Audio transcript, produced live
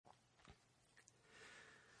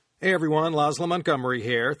Hey everyone, Laszlo Montgomery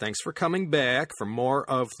here. Thanks for coming back for more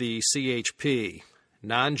of the CHP.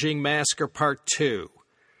 Nanjing Massacre Part 2.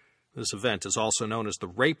 This event is also known as the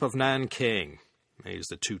Rape of Nanking. I use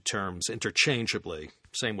the two terms interchangeably.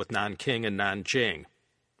 Same with Nanking and Nanjing.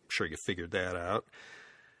 I'm sure you figured that out.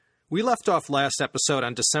 We left off last episode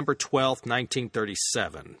on December 12th,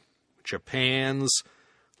 1937. Japan's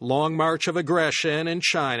long march of aggression in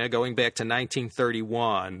China going back to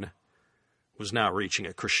 1931 was now reaching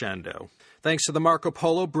a crescendo. Thanks to the Marco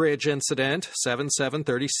Polo Bridge incident,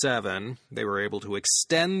 7737, they were able to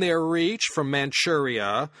extend their reach from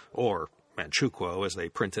Manchuria, or Manchukuo as they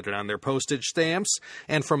printed it on their postage stamps,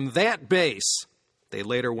 and from that base, they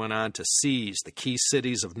later went on to seize the key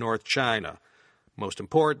cities of North China, most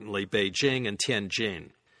importantly Beijing and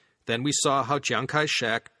Tianjin. Then we saw how Chiang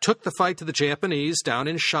Kai-shek took the fight to the Japanese down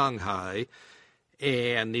in Shanghai,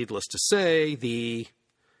 and needless to say, the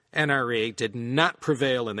NRA did not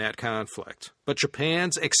prevail in that conflict. But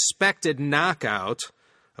Japan's expected knockout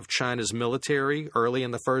of China's military early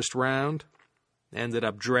in the first round ended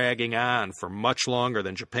up dragging on for much longer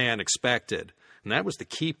than Japan expected. And that was the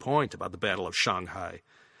key point about the Battle of Shanghai.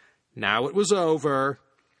 Now it was over,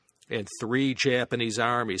 and 3 Japanese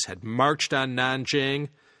armies had marched on Nanjing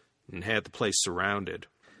and had the place surrounded.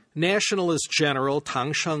 Nationalist General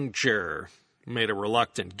Tang Sheng-zhi made a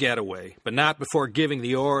reluctant getaway, but not before giving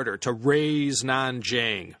the order to raise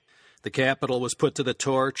Nanjing. The capital was put to the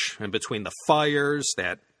torch, and between the fires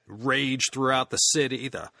that raged throughout the city,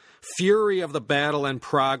 the fury of the battle in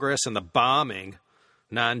progress, and the bombing,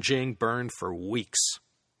 Nanjing burned for weeks.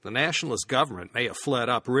 The nationalist government may have fled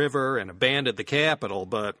upriver and abandoned the capital,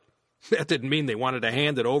 but that didn't mean they wanted to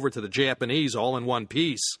hand it over to the Japanese all in one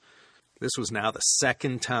piece. This was now the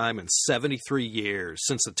second time in 73 years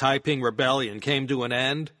since the Taiping Rebellion came to an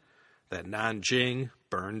end that Nanjing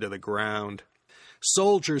burned to the ground.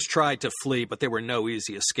 Soldiers tried to flee, but there were no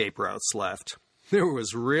easy escape routes left. There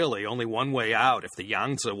was really only one way out if the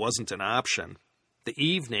Yangtze wasn't an option. The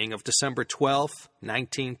evening of December 12th,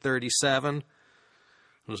 1937,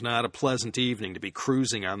 was not a pleasant evening to be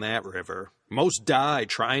cruising on that river. Most died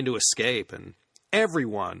trying to escape, and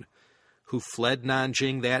everyone who fled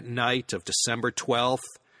Nanjing that night of December 12th,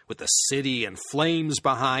 with the city in flames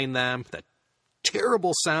behind them, the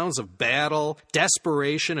terrible sounds of battle,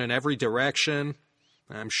 desperation in every direction.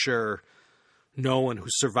 I'm sure no one who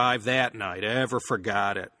survived that night ever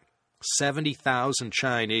forgot it. 70,000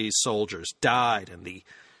 Chinese soldiers died in the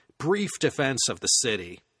brief defense of the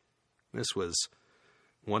city. This was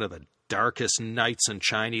one of the darkest nights in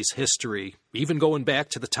Chinese history, even going back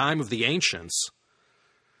to the time of the ancients.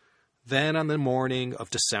 Then, on the morning of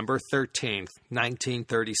December 13th,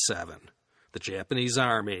 1937, the Japanese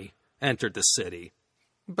army entered the city.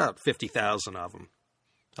 About 50,000 of them.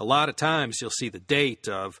 A lot of times you'll see the date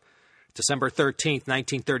of December 13th,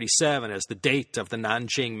 1937 as the date of the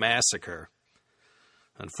Nanjing Massacre.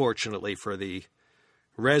 Unfortunately for the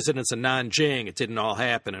residents of Nanjing, it didn't all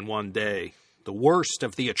happen in one day. The worst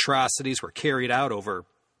of the atrocities were carried out over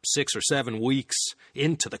 6 or 7 weeks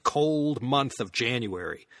into the cold month of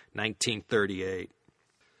January, 1938.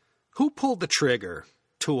 Who pulled the trigger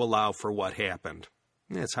to allow for what happened?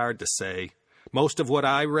 It's hard to say. Most of what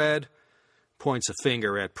I read points a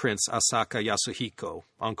finger at Prince Asaka Yasuhiko,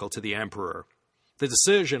 uncle to the emperor. The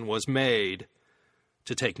decision was made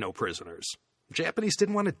to take no prisoners. The Japanese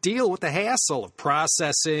didn't want to deal with the hassle of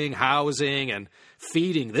processing, housing, and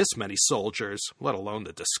feeding this many soldiers, let alone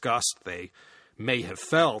the disgust they may have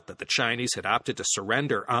felt that the Chinese had opted to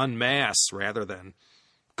surrender en masse rather than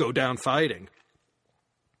go down fighting.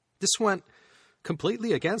 This went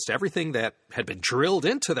completely against everything that had been drilled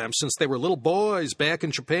into them since they were little boys back in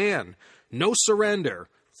Japan. No surrender,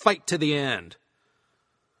 fight to the end.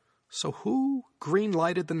 So who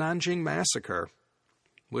green-lighted the Nanjing Massacre?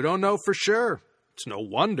 We don't know for sure. It's no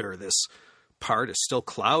wonder this part is still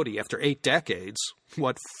cloudy after 8 decades.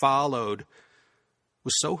 What followed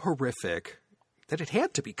was so horrific that it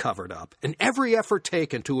had to be covered up, and every effort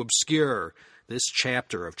taken to obscure this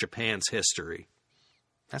chapter of Japan's history.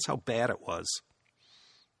 That's how bad it was.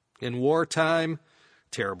 In wartime,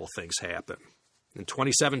 terrible things happen. In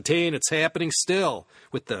 2017, it's happening still,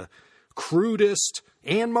 with the crudest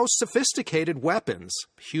and most sophisticated weapons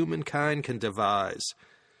humankind can devise.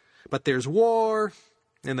 But there's war,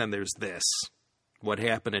 and then there's this. What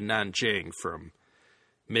happened in Nanjing from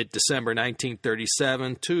mid-December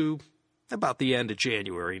 1937 to about the end of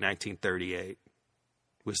January 1938.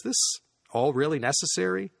 Was this all really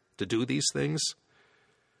necessary to do these things?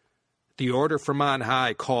 The order from on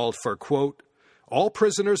high called for, quote, all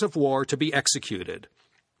prisoners of war to be executed.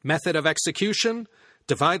 Method of execution,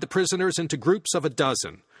 divide the prisoners into groups of 12.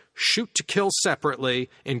 shoot to kill separately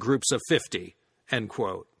in groups of 50, end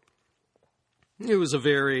quote. It was a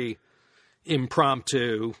very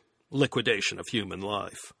impromptu liquidation of human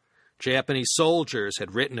life. Japanese soldiers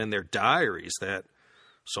had written in their diaries that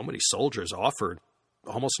so many soldiers offered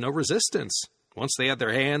almost no resistance. Once they had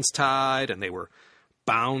their hands tied and they were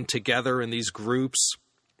bound together in these groups,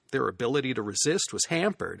 their ability to resist was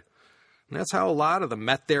hampered. And that's how a lot of them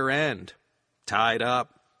met their end. Tied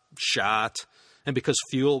up, shot, and because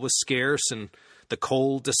fuel was scarce in the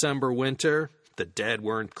cold December winter, the dead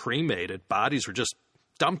weren't cremated. Bodies were just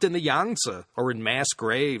dumped in the Yangtze or in mass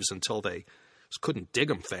graves until they just couldn't dig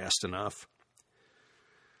them fast enough.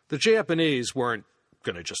 The Japanese weren't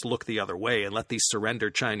going to just look the other way and let these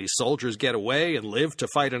surrendered Chinese soldiers get away and live to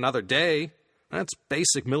fight another day. That's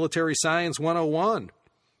basic military science 101.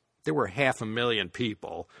 There were 500,000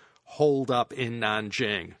 people holed up in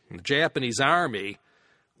Nanjing. And the Japanese army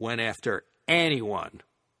went after anyone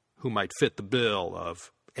who might fit the bill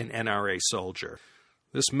of an NRA soldier.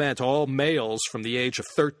 This meant all males from the age of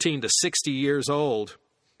 13 to 60 years old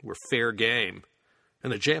were fair game.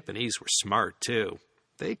 And the Japanese were smart, too.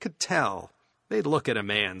 They could tell. They'd look at a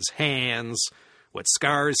man's hands, what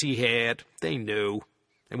scars he had. They knew.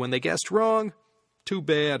 And when they guessed wrong, too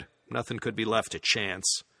bad. Nothing could be left to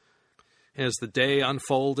chance. As the day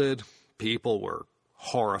unfolded, people were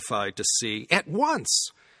horrified to see, at once,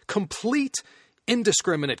 complete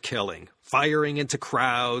indiscriminate killing, firing into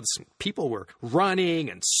crowds. People were running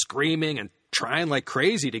and screaming and trying like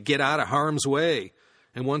crazy to get out of harm's way.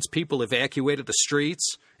 And once people evacuated the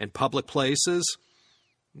streets and public places,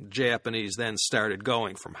 the Japanese then started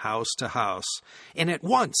going from house to house. And at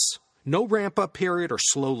once, no ramp-up period or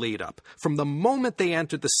slow lead-up. From the moment they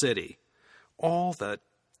entered the city, all the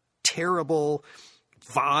terrible,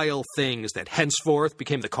 vile things that henceforth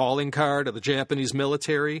became the calling card of the Japanese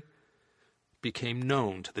military became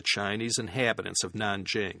known to the Chinese inhabitants of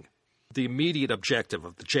Nanjing. The immediate objective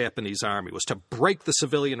of the Japanese army was to break the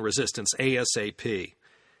civilian resistance ASAP.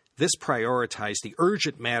 This prioritized the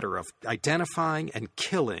urgent matter of identifying and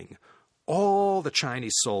killing all the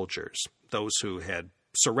Chinese soldiers, those who had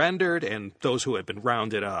surrendered and those who had been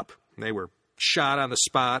rounded up. They were shot on the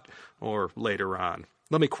spot or later on.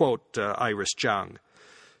 Let me quote Iris Zhang.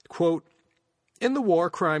 Quote, "In the war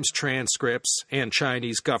crimes transcripts and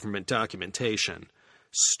Chinese government documentation,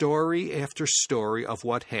 story after story of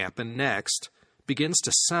what happened next begins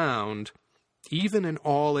to sound, even in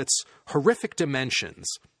all its horrific dimensions,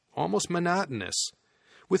 almost monotonous.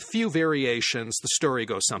 With few variations, the story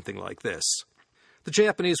goes something like this. The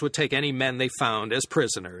Japanese would take any men they found as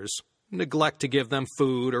prisoners, neglect to give them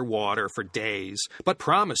food or water for days, but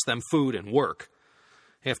promise them food and work.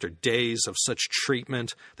 After days of such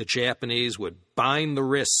treatment, the Japanese would bind the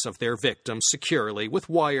wrists of their victims securely with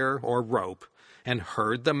wire or rope and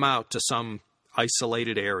herd them out to some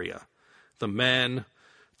isolated area. The men,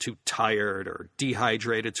 too tired or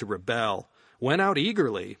dehydrated to rebel, went out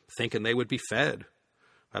eagerly, thinking they would be fed.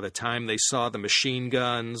 By the time they saw the machine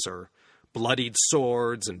guns or bloodied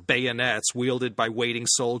swords and bayonets wielded by waiting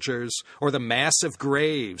soldiers, or the massive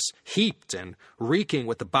graves heaped and reeking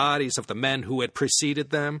with the bodies of the men who had preceded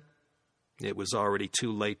them, it was already too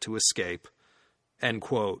late to escape." End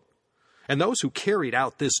quote. And those who carried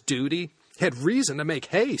out this duty had reason to make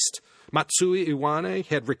haste. Matsui Iwane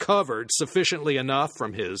had recovered sufficiently enough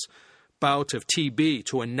from his bout of TB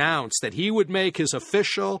to announce that he would make his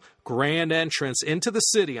official grand entrance into the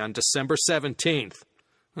city on December 17th.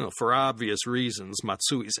 Well, for obvious reasons,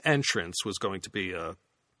 Matsui's entrance was going to be a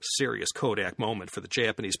serious Kodak moment for the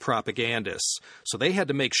Japanese propagandists, so they had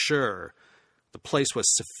to make sure the place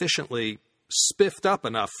was sufficiently spiffed up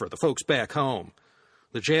enough for the folks back home.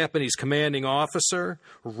 The Japanese commanding officer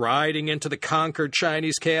riding into the conquered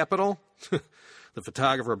Chinese capital? The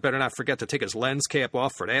photographer better not forget to take his lens cap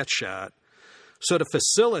off for that shot. So to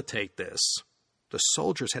facilitate this, the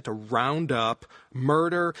soldiers had to round up,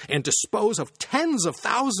 murder, and dispose of tens of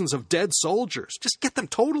thousands of dead soldiers. Just get them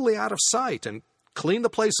totally out of sight and clean the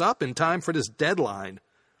place up in time for this deadline.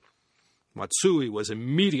 Matsui was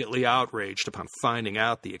immediately outraged upon finding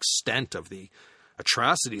out the extent of the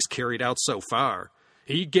atrocities carried out so far.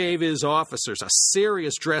 He gave his officers a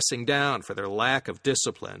serious dressing down for their lack of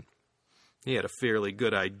discipline. He had a fairly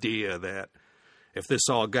good idea that if this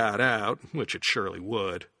all got out, which it surely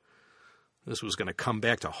would, this was going to come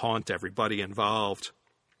back to haunt everybody involved.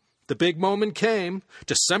 The big moment came,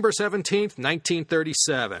 December 17th,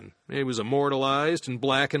 1937. It was immortalized in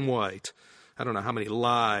black and white. I don't know how many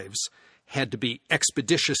lives had to be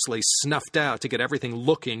expeditiously snuffed out to get everything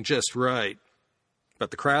looking just right. But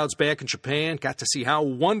the crowds back in Japan got to see how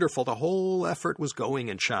wonderful the whole effort was going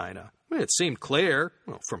in China. It seemed clear,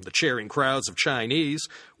 from the cheering crowds of Chinese,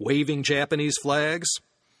 waving Japanese flags,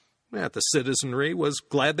 that the citizenry was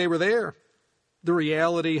glad they were there. The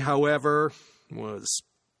reality, however, was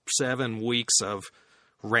 7 weeks of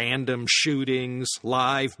random shootings,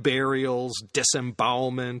 live burials,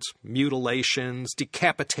 disembowelment, mutilations,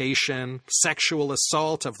 decapitation, sexual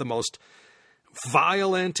assault of the most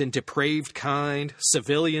violent and depraved kind,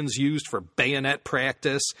 civilians used for bayonet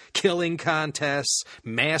practice, killing contests,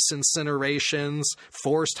 mass incinerations,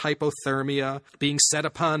 forced hypothermia, being set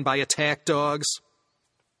upon by attack dogs.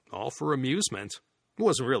 All for amusement. It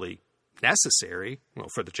wasn't really necessary,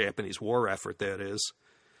 for the Japanese war effort, that is.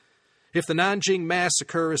 If the Nanjing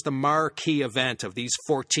Massacre is the marquee event of these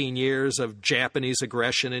 14 years of Japanese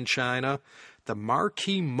aggression in China, the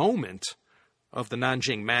marquee moment of the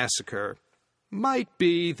Nanjing Massacre might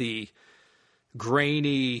be the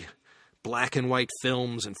grainy black and white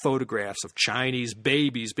films and photographs of Chinese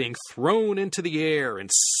babies being thrown into the air and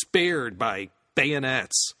speared by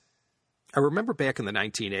bayonets. I remember back in the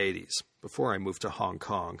 1980s, before I moved to Hong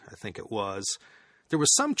Kong, I think it was, there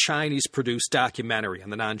was some Chinese-produced documentary on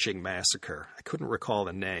the Nanjing Massacre. I couldn't recall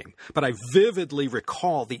the name, but I vividly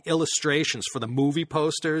recall the illustrations for the movie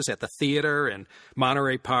posters at the theater in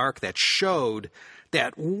Monterey Park that showed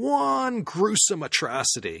that one gruesome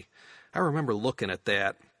atrocity. I remember looking at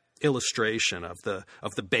that illustration of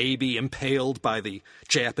the baby impaled by the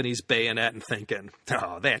Japanese bayonet and thinking,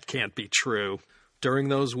 oh, that can't be true. During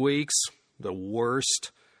those weeks, the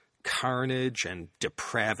worst carnage and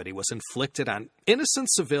depravity was inflicted on innocent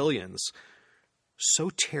civilians. So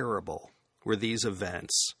terrible were these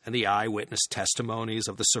events and the eyewitness testimonies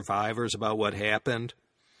of the survivors about what happened.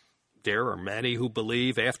 There are many who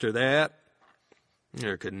believe after that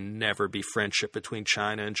there could never be friendship between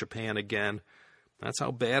China and Japan again. That's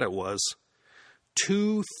how bad it was.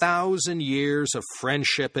 2,000 years of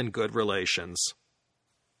friendship and good relations.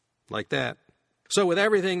 Like that. So with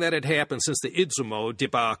everything that had happened since the Izumo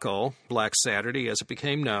debacle, Black Saturday as it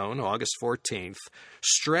became known, August 14th,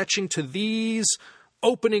 stretching to these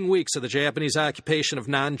opening weeks of the Japanese occupation of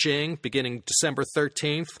Nanjing, beginning December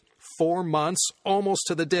 13th, 4 months, almost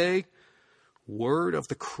to the day, word of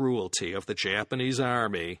the cruelty of the Japanese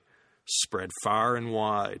army spread far and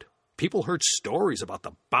wide. People heard stories about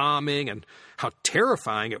the bombing and how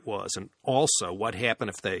terrifying it was, and also what happened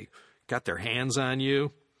if they got their hands on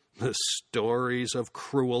you. The stories of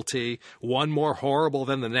cruelty, one more horrible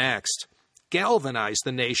than the next, galvanized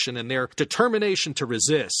the nation in their determination to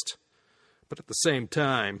resist. But at the same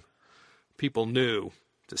time, people knew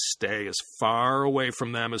to stay as far away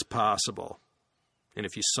from them as possible. And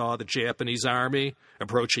if you saw the Japanese army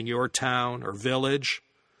approaching your town or village,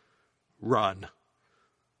 run.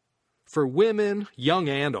 For women, young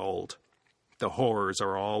and old, the horrors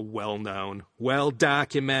are all well known, well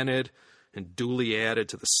documented, and duly added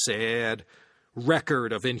to the sad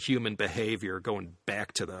record of inhuman behavior going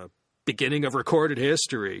back to the beginning of recorded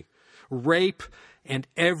history. Rape and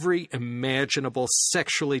every imaginable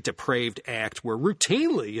sexually depraved act were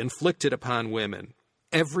routinely inflicted upon women.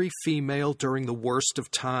 Every female during the worst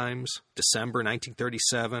of times, December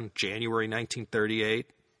 1937, January 1938,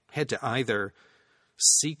 had to either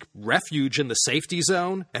seek refuge in the safety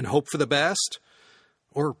zone and hope for the best,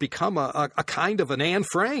 or become a kind of an Anne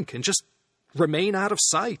Frank and just remain out of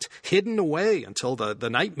sight, hidden away until the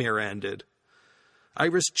nightmare ended.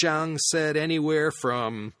 Iris Zhang said anywhere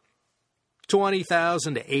from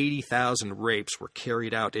 20,000 to 80,000 rapes were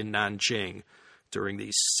carried out in Nanjing during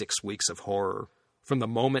these 6 weeks of horror. From the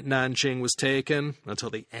moment Nanjing was taken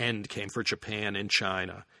until the end came for Japan and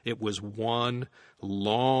China, it was one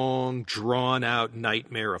long, drawn-out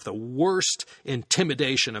nightmare of the worst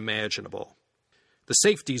intimidation imaginable. The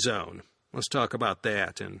safety zone. Let's talk about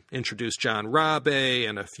that and introduce John Rabe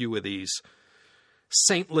and a few of these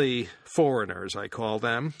saintly foreigners, I call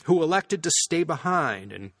them, who elected to stay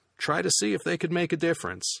behind and try to see if they could make a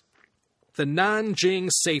difference. The Nanjing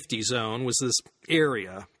safety zone was this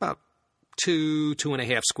area, about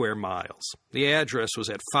 2.5 square miles. The address was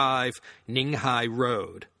at 5 Ninghai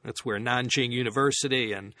Road. That's where Nanjing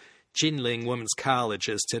University and Jinling Women's College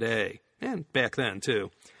is today, and back then,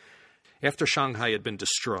 too. After Shanghai had been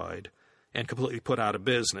destroyed and completely put out of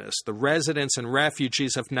business, the residents and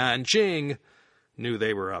refugees of Nanjing knew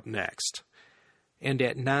they were up next. And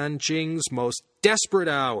at Nanjing's most desperate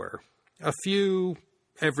hour, a few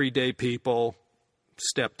everyday people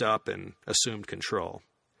stepped up and assumed control.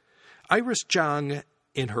 Iris Zhang,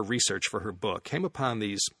 in her research for her book, came upon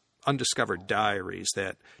these undiscovered diaries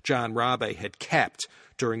that John Rabe had kept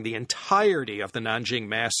during the entirety of the Nanjing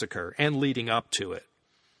Massacre and leading up to it.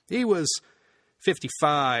 He was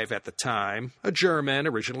 55 at the time, a German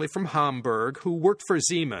originally from Hamburg who worked for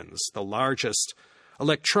Siemens, the largest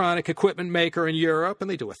electronic equipment maker in Europe, and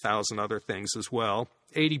they do 1,000 other things as well.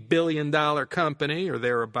 $80 billion company or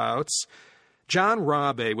thereabouts. John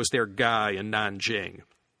Rabe was their guy in Nanjing.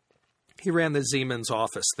 He ran the Siemens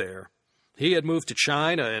office there. He had moved to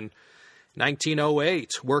China in 1908,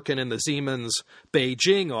 working in the Siemens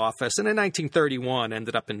Beijing office, and in 1931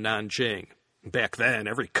 ended up in Nanjing. Back then,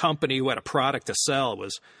 every company who had a product to sell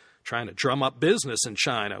was trying to drum up business in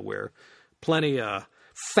China, where plenty of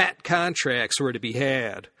fat contracts were to be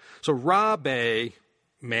had. So Rabe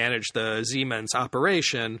managed the Siemens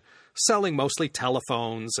operation, selling mostly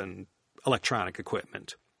telephones and electronic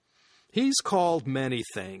equipment. He's called many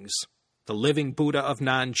things. The living Buddha of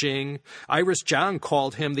Nanjing. Iris Zhang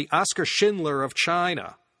called him the Oskar Schindler of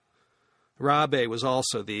China. Rabe was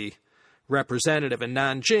also the representative in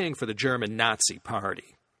Nanjing for the German Nazi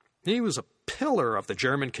Party. He was a pillar of the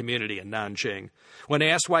German community in Nanjing. When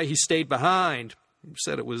asked why he stayed behind, he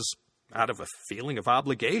said it was out of a feeling of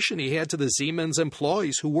obligation he had to the Siemens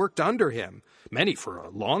employees who worked under him, many for a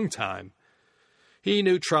long time. He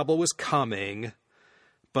knew trouble was coming,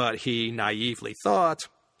 but he naively thought,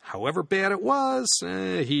 however bad it was,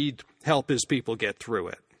 he'd help his people get through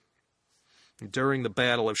it. During the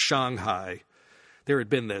Battle of Shanghai, there had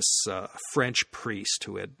been this French priest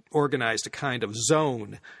who had organized a kind of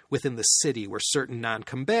zone within the city where certain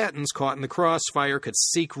non-combatants caught in the crossfire could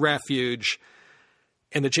seek refuge,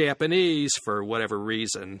 and the Japanese, for whatever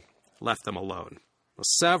reason, left them alone.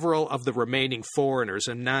 Several of the remaining foreigners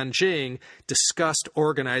in Nanjing discussed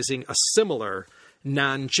organizing a similar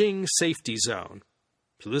Nanjing safety zone.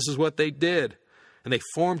 So this is what they did, and they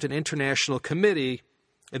formed an international committee,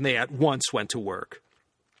 and they at once went to work.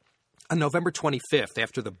 On November 25th,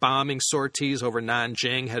 after the bombing sorties over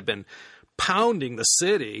Nanjing had been pounding the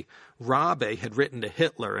city, Rabe had written to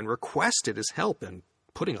Hitler and requested his help in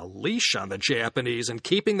putting a leash on the Japanese and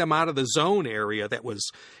keeping them out of the zone area that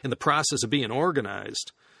was in the process of being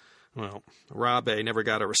organized. Well, Rabe never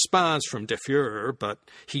got a response from Der Fuhrer, but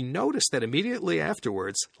he noticed that immediately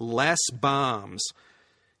afterwards, less bombs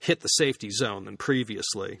hit the safety zone than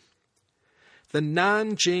previously. The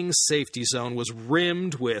Nanjing safety zone was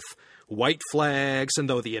rimmed with white flags, and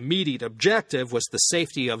though the immediate objective was the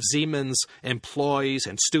safety of Siemens employees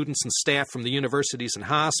and students and staff from the universities and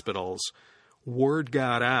hospitals, word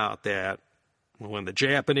got out that when the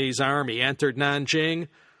Japanese army entered Nanjing,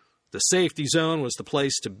 the safety zone was the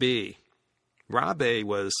place to be. Rabe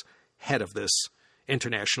was head of this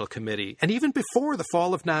international committee, and even before the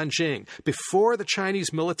fall of Nanjing, before the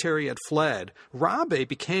Chinese military had fled, Rabe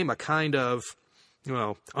became a kind of,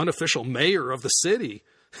 unofficial mayor of the city.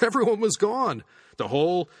 Everyone was gone. The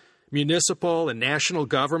whole municipal and national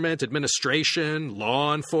government, administration,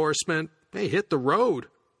 law enforcement, they hit the road.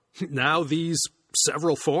 Now these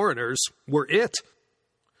several foreigners were it.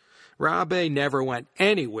 Rabe never went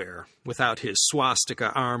anywhere without his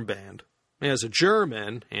swastika armband. As a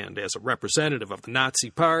German, and as a representative of the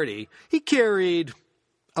Nazi Party, he carried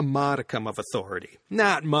a modicum of authority.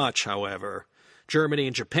 Not much, however. Germany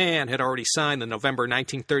and Japan had already signed the November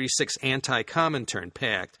 1936 Anti-Comintern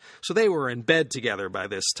Pact, so they were in bed together by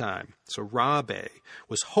this time. So Rabe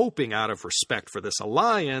was hoping, out of respect for this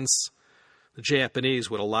alliance, the Japanese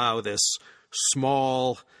would allow this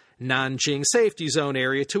small Nanjing safety zone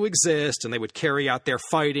area to exist, and they would carry out their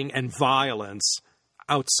fighting and violence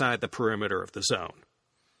outside the perimeter of the zone.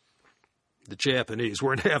 The Japanese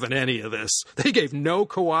weren't having any of this. They gave no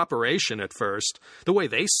cooperation at first. The way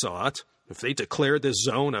they saw it, if they declared this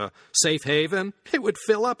zone a safe haven, it would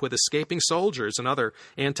fill up with escaping soldiers and other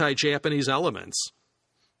anti-Japanese elements.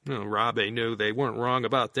 Rabe knew they weren't wrong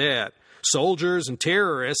about that. Soldiers and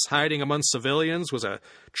terrorists hiding among civilians was a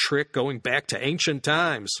trick going back to ancient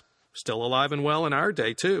times. Still alive and well in our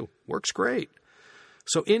day, too. Works great.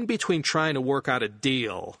 So in between trying to work out a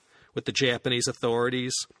deal with the Japanese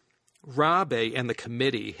authorities, Rabe and the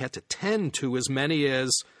committee had to tend to as many as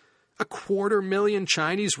 250,000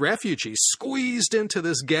 Chinese refugees squeezed into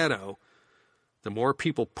this ghetto. The more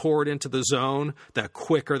people poured into the zone, the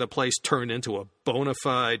quicker the place turned into a bona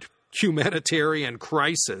fide humanitarian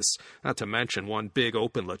crisis, not to mention one big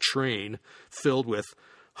open latrine filled with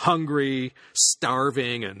hungry,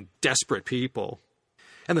 starving, and desperate people.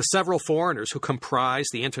 And the several foreigners who comprised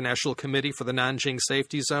the International Committee for the Nanjing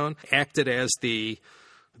Safety Zone acted as the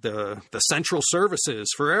central services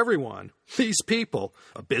for everyone. These people,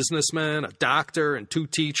 a businessman, a doctor, and 2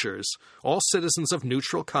 teachers, all citizens of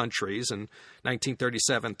neutral countries in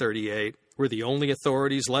 1937-38, were the only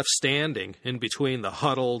authorities left standing in between the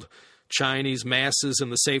huddled Chinese masses in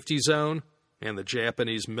the safety zone and the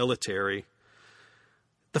Japanese military.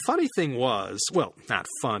 The funny thing was, well, not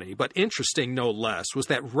funny, but interesting no less, was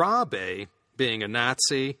that Rabe, being a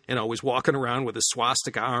Nazi and always walking around with his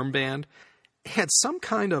swastika armband, had some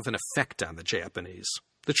kind of an effect on the Japanese.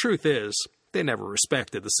 The truth is, they never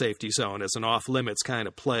respected the safety zone as an off-limits kind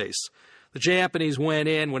of place. The Japanese went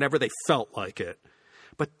in whenever they felt like it.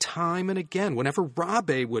 But time and again, whenever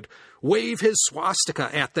Rabe would wave his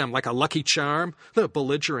swastika at them like a lucky charm, the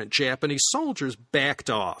belligerent Japanese soldiers backed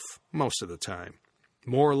off, most of the time.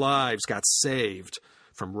 More lives got saved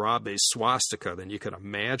from Rabe's swastika than you could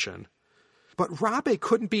imagine. But Rabe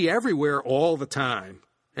couldn't be everywhere all the time.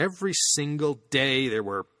 Every single day there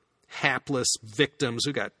were hapless victims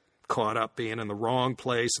who got caught up being in the wrong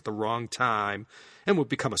place at the wrong time and would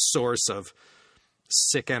become a source of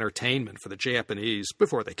sick entertainment for the Japanese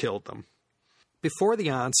before they killed them. Before the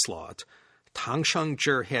onslaught, Tang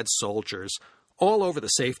Shengzhi had soldiers all over the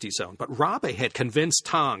safety zone, but Rabe had convinced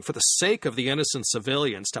Tang, for the sake of the innocent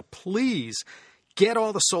civilians, to please get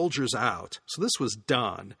all the soldiers out. So this was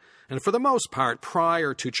done, and for the most part,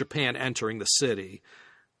 prior to Japan entering the city,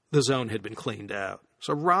 the zone had been cleaned out.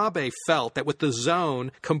 So Rabe felt that with the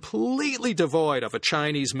zone completely devoid of a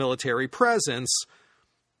Chinese military presence,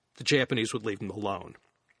 the Japanese would leave them alone.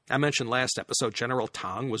 I mentioned last episode General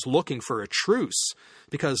Tang was looking for a truce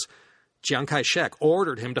because Chiang Kai-shek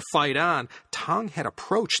ordered him to fight on. Tang had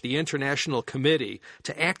approached the International Committee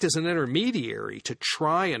to act as an intermediary to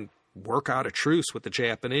try and work out a truce with the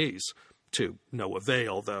Japanese, to no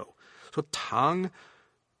avail, though. So Tang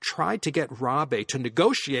tried to get Rabe to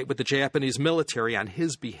negotiate with the Japanese military on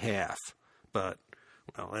his behalf. But,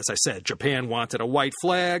 well, as I said, Japan wanted a white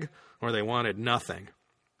flag, or they wanted nothing.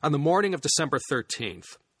 On the morning of December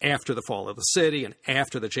 13th, after the fall of the city and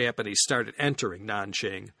after the Japanese started entering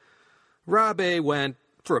Nanjing, Rabe went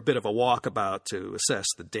for a bit of a walkabout to assess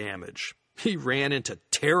the damage. He ran into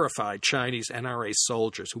terrified Chinese NRA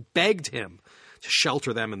soldiers who begged him to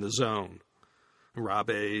shelter them in the zone.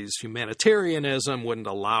 Rabe's humanitarianism wouldn't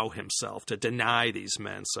allow himself to deny these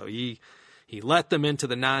men, so he let them into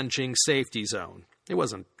the Nanjing safety zone. It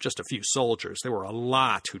wasn't just a few soldiers. There were a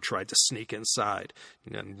lot who tried to sneak inside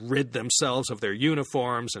and rid themselves of their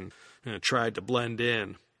uniforms and tried to blend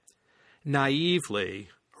in. Naively,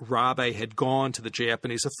 Rabe had gone to the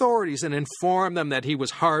Japanese authorities and informed them that he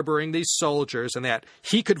was harboring these soldiers and that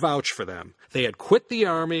he could vouch for them. They had quit the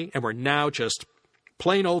army and were now just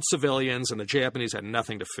plain old civilians, and the Japanese had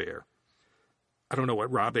nothing to fear. I don't know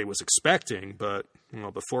what Rabe was expecting, but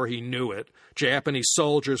before he knew it, Japanese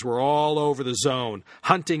soldiers were all over the zone,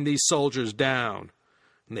 hunting these soldiers down.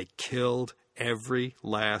 And they killed every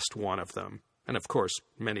last one of them. And of course,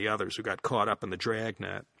 many others who got caught up in the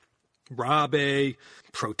dragnet. Rabe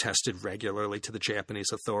protested regularly to the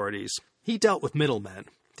Japanese authorities. He dealt with middlemen,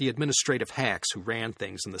 the administrative hacks who ran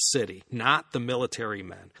things in the city, not the military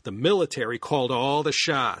men. The military called all the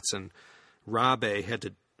shots, and Rabe had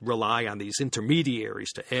to rely on these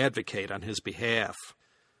intermediaries to advocate on his behalf.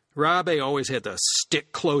 Rabe always had to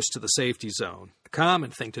stick close to the safety zone. The common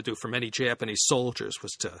thing to do for many Japanese soldiers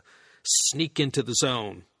was to sneak into the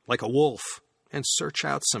zone like a wolf and search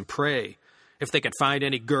out some prey. If they could find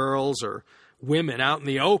any girls or women out in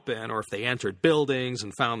the open, or if they entered buildings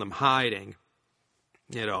and found them hiding,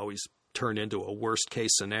 it always turned into a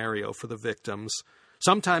worst-case scenario for the victims.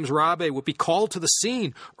 Sometimes Rabe would be called to the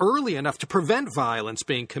scene early enough to prevent violence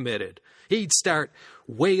being committed. He'd start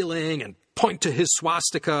wailing and point to his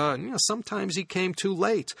swastika, and sometimes he came too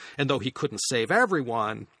late. And though he couldn't save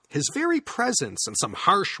everyone, his very presence and some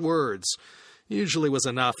harsh words usually was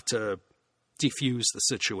enough to defuse the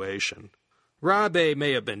situation. Rabe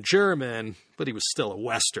may have been German, but he was still a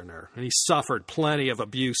Westerner, and he suffered plenty of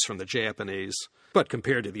abuse from the Japanese. But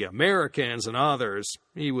compared to the Americans and others,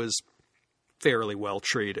 he was fairly well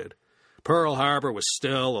treated. Pearl Harbor was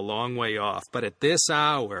still a long way off, but at this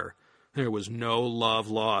hour, there was no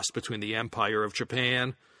love lost between the Empire of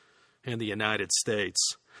Japan and the United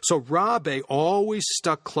States. So Rabe always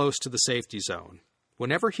stuck close to the safety zone.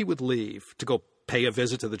 Whenever he would leave to go pay a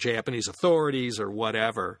visit to the Japanese authorities or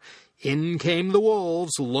whatever, in came the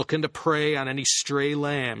wolves looking to prey on any stray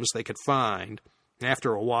lambs they could find.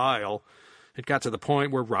 After a while, it got to the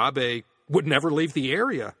point where Rabe would never leave the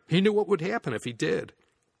area. He knew what would happen if he did.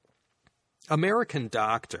 American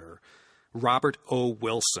doctor Robert O.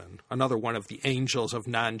 Wilson, another one of the angels of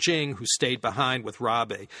Nanjing who stayed behind with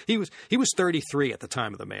Rabe, he was 33 at the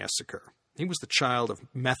time of the massacre. He was the child of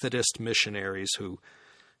Methodist missionaries who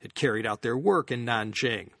had carried out their work in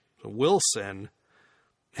Nanjing. So Wilson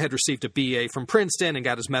had received a B.A. from Princeton and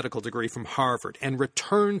got his medical degree from Harvard and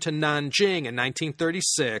returned to Nanjing in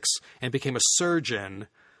 1936 and became a surgeon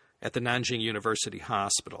at the Nanjing University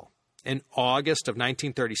Hospital. In August of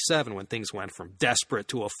 1937, when things went from desperate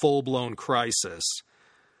to a full-blown crisis,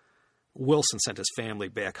 Wilson sent his family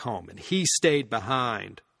back home, and he stayed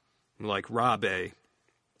behind. Like Rabe,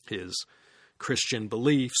 his Christian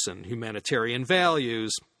beliefs and humanitarian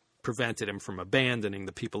values prevented him from abandoning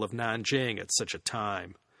the people of Nanjing at such a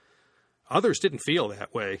time. Others didn't feel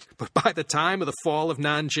that way, but by the time of the fall of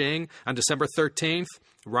Nanjing on December 13th,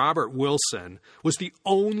 Robert Wilson was the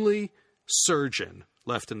only surgeon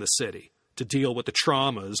left in the city to deal with the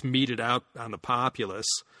traumas meted out on the populace.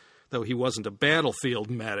 Though he wasn't a battlefield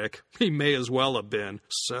medic, he may as well have been.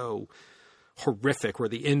 So horrific were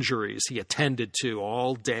the injuries he attended to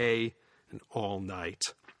all day and all night.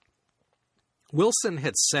 Wilson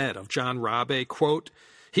had said of John Rabe, quote,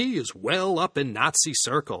 "He is well up in Nazi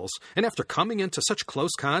circles, and after coming into such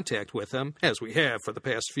close contact with him, as we have for the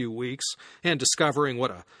past few weeks, and discovering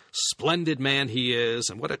what a splendid man he is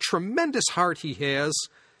and what a tremendous heart he has,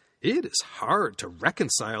 it is hard to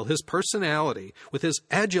reconcile his personality with his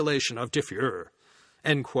adulation of de Fuhrer."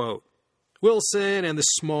 End quote. Wilson and the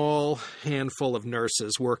small handful of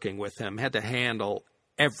nurses working with him had to handle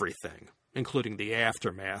everything, including the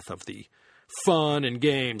aftermath of the fun and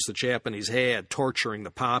games the Japanese had torturing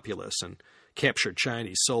the populace and captured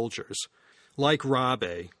Chinese soldiers. Like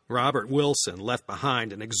Rabe, Robert Wilson left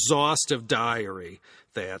behind an exhaustive diary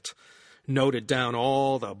that noted down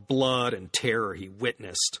all the blood and terror he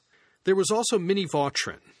witnessed. There was also Minnie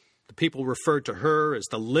Vautrin. The people referred to her as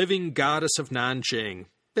the living goddess of Nanjing.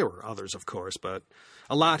 There were others, of course, but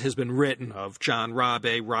a lot has been written of John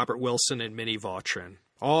Rabe, Robert Wilson, and Minnie Vautrin.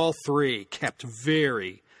 All three kept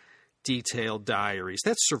very detailed diaries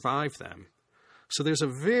that survived them. So there's a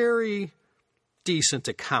very decent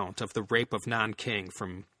account of the rape of Nanking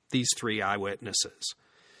from these three eyewitnesses.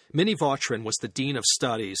 Minnie Vautrin was the dean of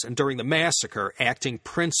studies and during the massacre acting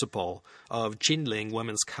principal of Jinling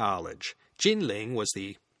Women's College. Jinling was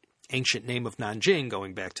the ancient name of Nanjing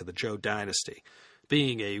going back to the Zhou dynasty.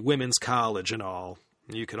 Being a women's college and all,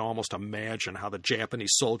 you can almost imagine how the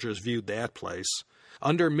Japanese soldiers viewed that place.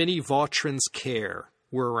 Under Minnie Vautrin's care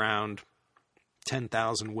were around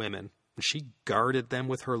 10,000 women. She guarded them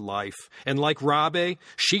with her life. And like Rabe,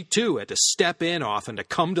 she too had to step in often to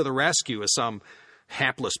come to the rescue of some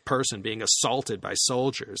hapless person being assaulted by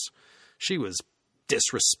soldiers. She was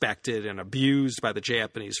disrespected and abused by the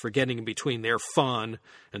Japanese for getting in between their fun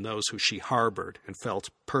and those who she harbored and felt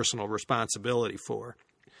personal responsibility for.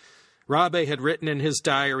 Rabe had written in his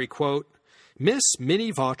diary, quote, "Miss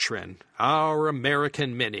Minnie Vautrin, our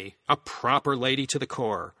American Minnie, a proper lady to the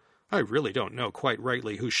core. I really don't know quite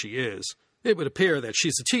rightly who she is. It would appear that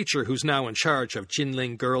she's a teacher who's now in charge of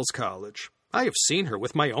Jinling Girls' College. I have seen her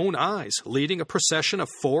with my own eyes leading a procession of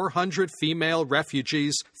 400 female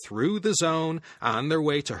refugees through the zone on their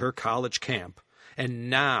way to her college camp. And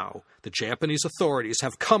now the Japanese authorities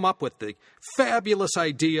have come up with the fabulous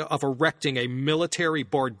idea of erecting a military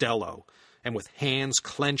bordello, and with hands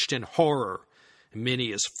clenched in horror,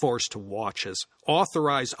 Minnie is forced to watch as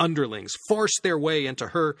authorized underlings force their way into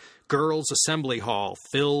her girls' assembly hall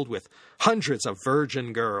filled with hundreds of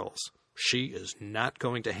virgin girls. She is not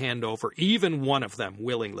going to hand over even one of them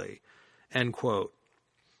willingly." End quote.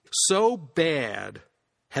 So bad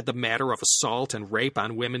had the matter of assault and rape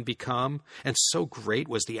on women become, and so great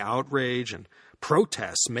was the outrage and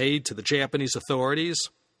protests made to the Japanese authorities,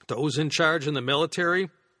 those in charge in the military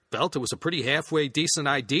felt it was a pretty halfway decent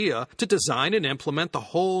idea to design and implement the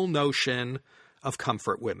whole notion of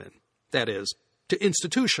comfort women. That is, to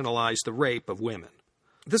institutionalize the rape of women.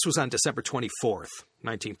 This was on December 24th,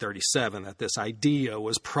 1937, that this idea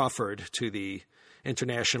was proffered to the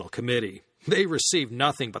International Committee. They received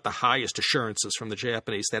nothing but the highest assurances from the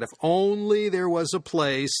Japanese that if only there was a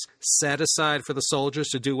place set aside for the soldiers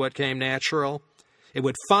to do what came natural, it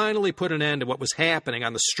would finally put an end to what was happening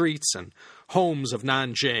on the streets and homes of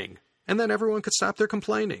Nanjing, and then everyone could stop their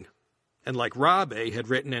complaining. And like Rabe had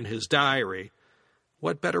written in his diary,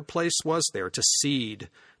 what better place was there to seed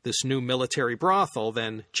this new military brothel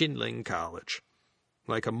than Jinling College?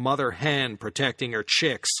 Like a mother hen protecting her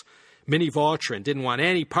chicks, Minnie Vautrin didn't want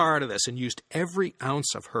any part of this and used every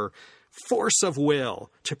ounce of her force of will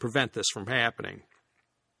to prevent this from happening.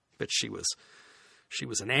 But she was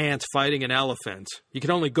an ant fighting an elephant. You can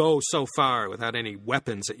only go so far without any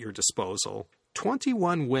weapons at your disposal.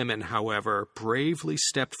 21 women, however, bravely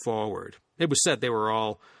stepped forward. It was said they were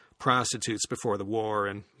all prostitutes before the war,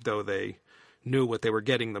 and though they knew what they were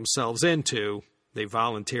getting themselves into, they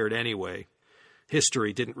volunteered anyway.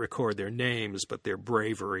 History didn't record their names, but their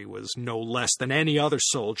bravery was no less than any other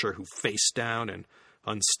soldier who faced down an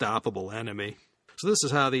unstoppable enemy. So this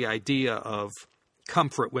is how the idea of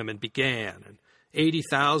comfort women began, and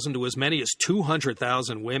 80,000 to as many as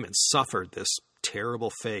 200,000 women suffered this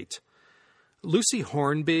terrible fate. Lucy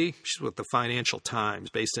Hornby, she's with the Financial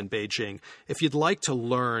Times, based in Beijing. If you'd like to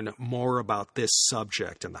learn more about this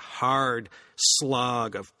subject and the hard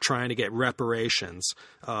slog of trying to get reparations,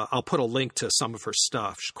 I'll put a link to some of her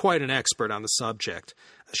stuff. She's quite an expert on the subject.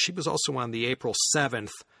 She was also on the April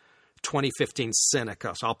 7th, 2015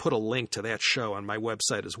 Seneca, so I'll put a link to that show on my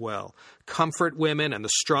website as well. Comfort Women and the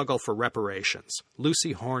Struggle for Reparations.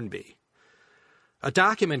 Lucy Hornby. A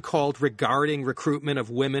document called Regarding Recruitment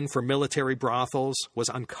of Women for Military Brothels was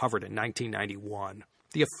uncovered in 1991.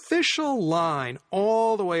 The official line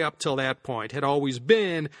all the way up till that point had always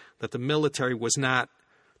been that the military was not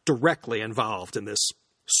directly involved in this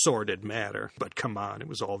sordid matter. But come on, it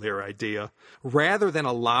was all their idea. Rather than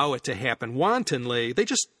allow it to happen wantonly, they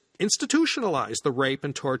just institutionalized the rape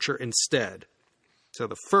and torture instead. So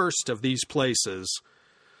the first of these places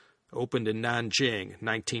opened in Nanjing,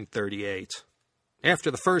 1938.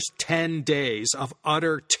 After the first 10 days of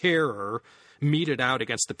utter terror meted out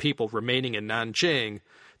against the people remaining in Nanjing,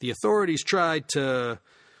 the authorities tried to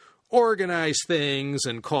organize things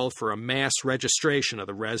and called for a mass registration of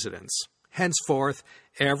the residents. Henceforth,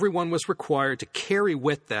 everyone was required to carry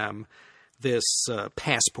with them this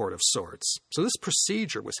passport of sorts. So this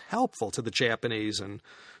procedure was helpful to the Japanese in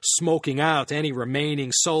smoking out any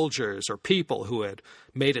remaining soldiers or people who had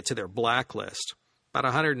made it to their blacklist. About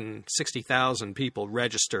 160,000 people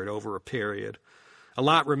registered over a period. A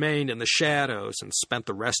lot remained in the shadows and spent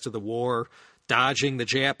the rest of the war dodging the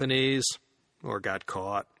Japanese or got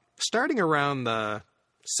caught. Starting around the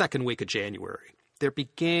second week of January, there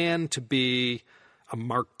began to be a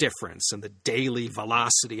marked difference in the daily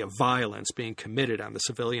velocity of violence being committed on the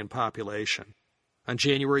civilian population. On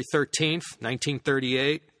January 13th,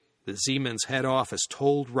 1938, the Siemens head office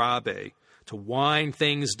told Rabe to wind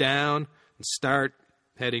things down and start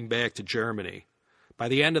heading back to Germany. By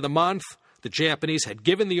the end of the month, the Japanese had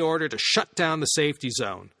given the order to shut down the safety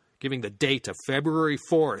zone, giving the date of February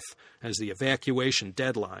 4th as the evacuation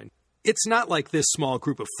deadline. It's not like this small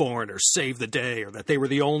group of foreigners saved the day or that they were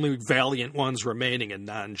the only valiant ones remaining in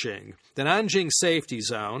Nanjing. The Nanjing safety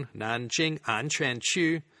zone, Nanjing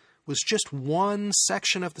Anquanqu, was just one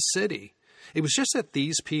section of the city. It was just that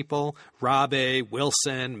these people, Rabe,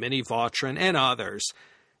 Wilson, Minnie Vautrin, and others,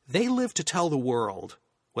 they lived to tell the world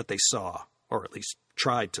what they saw, or at least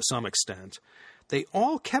tried to some extent. They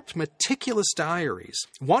all kept meticulous diaries.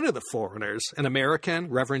 One of the foreigners, an American,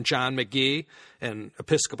 Reverend John McGee, an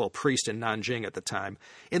Episcopal priest in Nanjing at the time,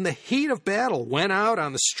 in the heat of battle went out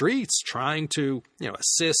on the streets trying to,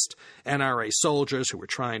 assist NRA soldiers who were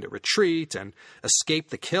trying to retreat and escape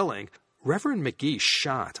the killing. Reverend McGee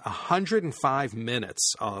shot 105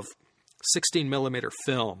 minutes of 16mm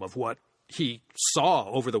film of what he saw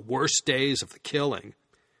over the worst days of the killing.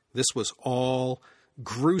 This was all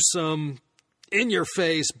gruesome,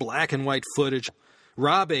 in-your-face, black and white footage.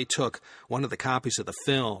 Rabe took one of the copies of the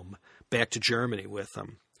film back to Germany with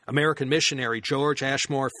him. American missionary George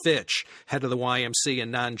Ashmore Fitch, head of the YMC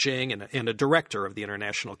in Nanjing and a director of the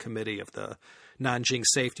International Committee of the Nanjing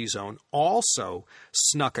Safety Zone, also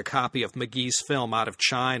snuck a copy of McGee's film out of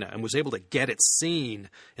China and was able to get it seen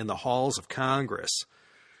in the halls of Congress.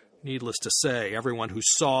 Needless to say, everyone who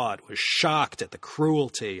saw it was shocked at the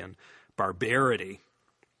cruelty and barbarity.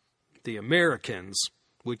 The Americans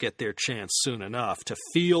would get their chance soon enough to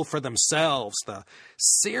feel for themselves the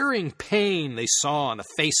searing pain they saw on the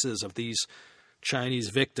faces of these Chinese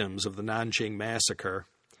victims of the Nanjing Massacre.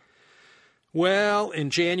 Well,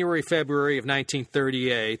 in January, February of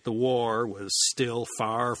 1938, the war was still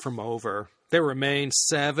far from over. There remained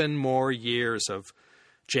 7 more years of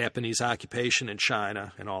Japanese occupation in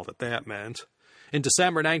China and all that meant. In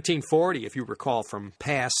December 1940, if you recall from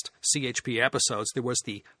past CHP episodes, there was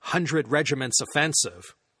the 100 Regiments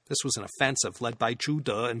Offensive. This was an offensive led by Zhu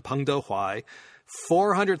De and Peng Dehuai,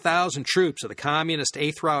 400,000 troops of the Communist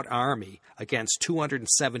Eighth Route Army against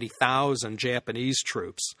 270,000 Japanese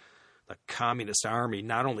troops. The Communist Army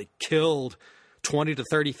not only killed 20 to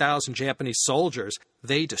 30,000 Japanese soldiers,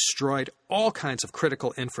 they destroyed all kinds of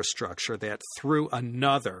critical infrastructure that threw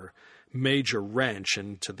another major wrench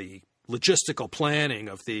into the logistical planning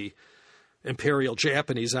of the Imperial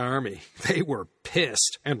Japanese Army. They were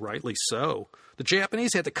pissed, and rightly so. The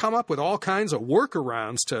Japanese had to come up with all kinds of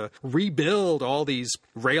workarounds to rebuild all these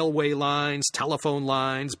railway lines, telephone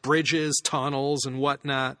lines, bridges, tunnels, and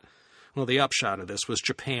whatnot. Well, the upshot of this was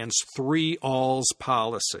Japan's Three Alls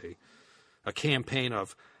policy, a campaign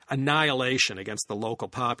of annihilation against the local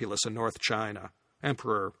populace in North China.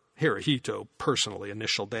 Emperor Hirohito personally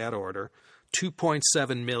initialed that order.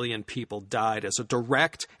 2.7 million people died as a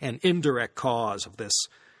direct and indirect cause of this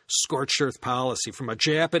scorched earth policy from a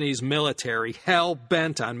Japanese military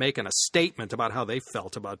hell-bent on making a statement about how they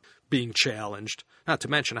felt about being challenged, not to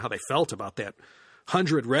mention how they felt about that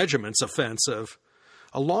 100 Regiments offensive.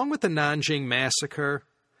 Along with the Nanjing Massacre,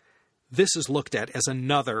 this is looked at as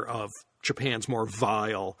another of Japan's more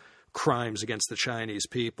vile crimes against the Chinese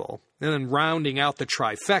people. And then rounding out the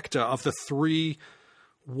trifecta of the three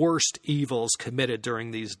worst evils committed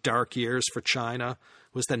during these dark years for China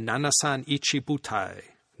was the Nanasan Ichi Butai,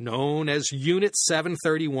 known as Unit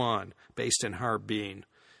 731, based in Harbin.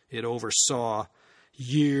 It oversaw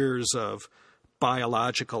years of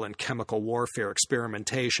biological and chemical warfare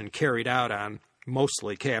experimentation carried out on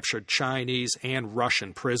mostly captured Chinese and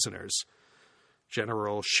Russian prisoners.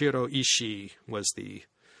 General Shiro Ishii was the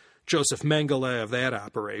Joseph Mengele of that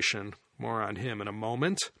operation. More on him in a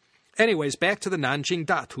moment. Anyways, back to the Nanjing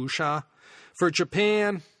Datusha. For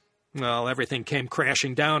Japan, well, everything came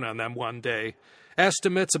crashing down on them one day.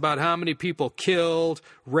 Estimates about how many people killed,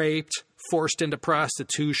 raped, forced into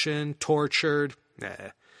prostitution, tortured.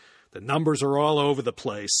 The numbers are all over the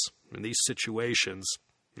place in these situations.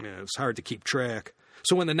 It's hard to keep track.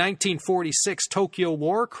 So when the 1946 Tokyo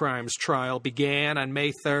War Crimes trial began on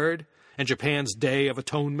May 3rd, and Japan's Day of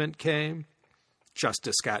Atonement came,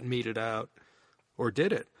 justice got meted out. Or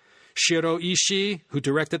did it? Shiro Ishii, who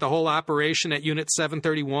directed the whole operation at Unit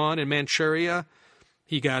 731 in Manchuria,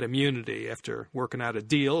 he got immunity after working out a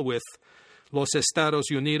deal with Los Estados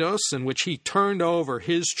Unidos in which he turned over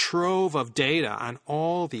his trove of data on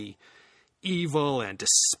all the evil and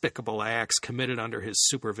despicable acts committed under his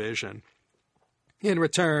supervision. In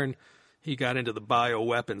return, he got into the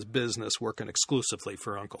bioweapons business, working exclusively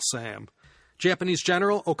for Uncle Sam. Japanese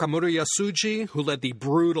General Okamura Yasuji, who led the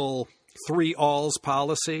brutal 3 alls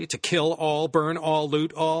policy to kill all, burn all,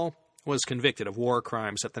 loot all, was convicted of war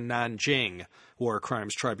crimes at the Nanjing War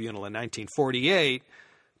Crimes Tribunal in 1948,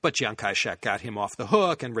 but Chiang Kai-shek got him off the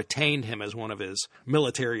hook and retained him as one of his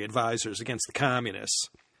military advisors against the communists.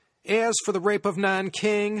 As for the rape of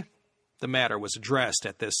Nanking, the matter was addressed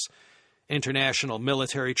at this International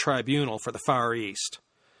Military Tribunal for the Far East.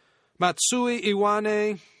 Matsui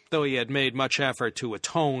Iwane, though he had made much effort to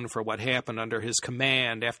atone for what happened under his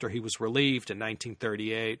command after he was relieved in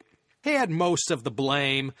 1938, had most of the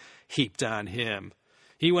blame heaped on him.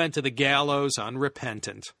 He went to the gallows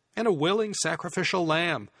unrepentant, and a willing sacrificial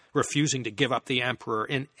lamb, refusing to give up the emperor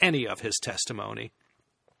in any of his testimony.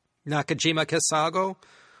 Nakajima Kesago,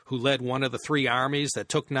 who led one of the 3 armies that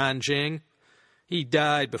took Nanjing, he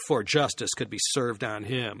died before justice could be served on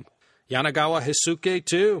him. Yanagawa Hisuke,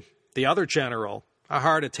 too, the other general, a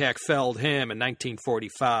heart attack felled him in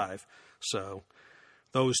 1945, so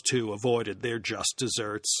those 2 avoided their just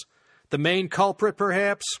deserts. The main culprit,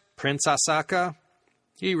 perhaps, Prince Asaka,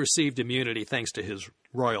 he received immunity thanks to his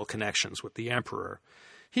royal connections with the emperor.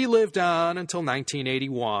 He lived on until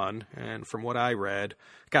 1981, and from what I read,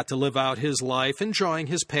 got to live out his life enjoying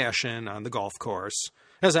his passion on the golf course.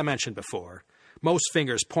 As I mentioned before, most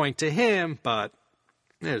fingers point to him, but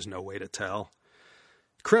there's no way to tell.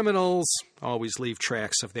 Criminals always leave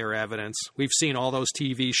tracks of their evidence. We've seen all those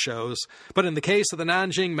TV shows, but in the case of the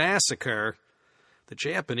Nanjing Massacre, the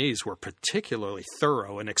Japanese were particularly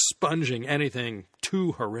thorough in expunging anything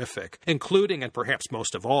too horrific, including, and perhaps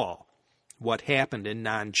most of all, what happened in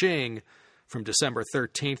Nanjing from December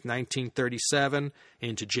 13th, 1937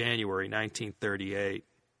 into January 1938.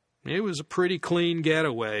 It was a pretty clean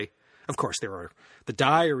getaway. Of course, there are the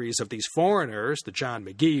diaries of these foreigners, the John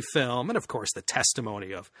McGee film, and of course the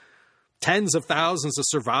testimony of tens of thousands of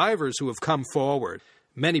survivors who have come forward.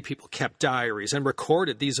 Many people kept diaries and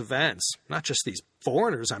recorded these events, not just these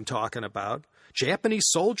foreigners I'm talking about. Japanese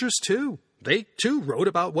soldiers, too. They, too, wrote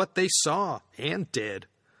about what they saw and did.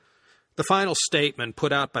 The final statement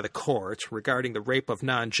put out by the court regarding the rape of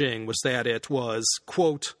Nanjing was that it was,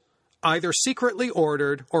 quote, either secretly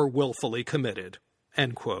ordered or willfully committed,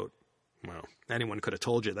 end quote. Well, anyone could have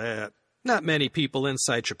told you that. Not many people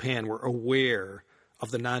inside Japan were aware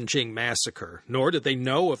of the Nanjing Massacre, nor did they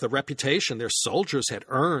know of the reputation their soldiers had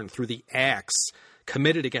earned through the acts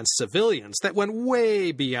committed against civilians that went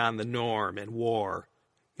way beyond the norm in war.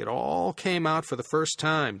 It all came out for the first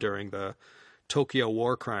time during the Tokyo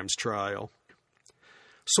War Crimes trial.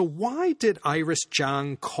 So why did Iris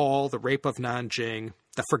Zhang call the rape of Nanjing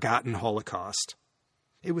the forgotten Holocaust?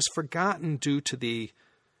 It was forgotten due to the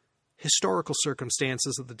historical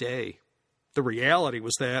circumstances of the day. The reality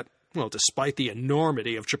was that, well, despite the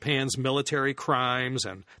enormity of Japan's military crimes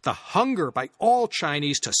and the hunger by all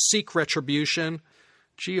Chinese to seek retribution,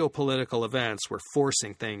 geopolitical events were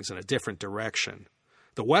forcing things in a different direction.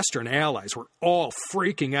 The Western allies were all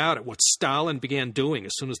freaking out at what Stalin began doing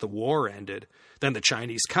as soon as the war ended. Then the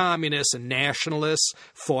Chinese communists and nationalists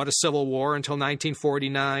fought a civil war until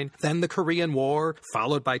 1949. Then the Korean War,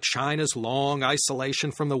 followed by China's long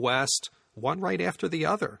isolation from the West, one right after the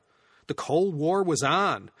other. The Cold War was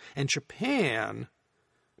on, and Japan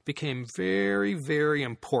became very, very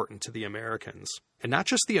important to the Americans. And not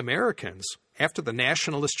just the Americans. After the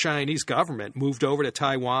nationalist Chinese government moved over to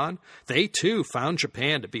Taiwan, they too found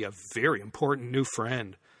Japan to be a very important new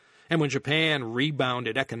friend. And when Japan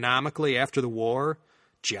rebounded economically after the war,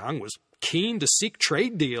 Jiang was keen to seek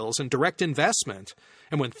trade deals and direct investment.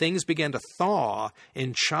 And when things began to thaw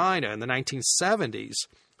in China in the 1970s,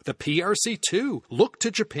 the PRC too looked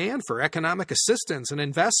to Japan for economic assistance and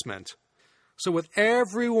investment. So with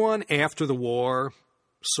everyone after the war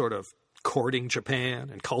sort of courting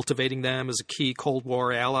Japan and cultivating them as a key Cold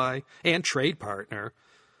War ally and trade partner,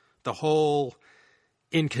 the whole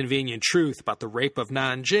inconvenient truth about the rape of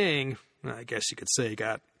Nanjing, I guess you could say,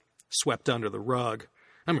 got swept under the rug.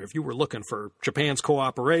 I mean, if you were looking for Japan's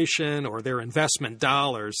cooperation or their investment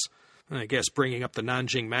dollars, I guess bringing up the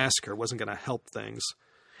Nanjing Massacre wasn't going to help things.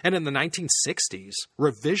 And in the 1960s,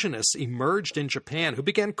 revisionists emerged in Japan who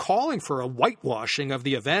began calling for a whitewashing of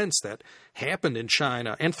the events that happened in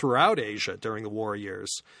China and throughout Asia during the war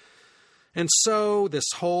years. And so this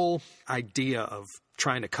whole idea of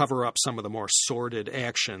trying to cover up some of the more sordid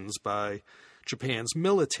actions by Japan's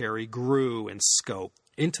military grew in scope.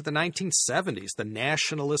 Into the 1970s, the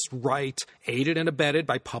nationalist right, aided and abetted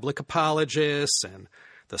by public apologists and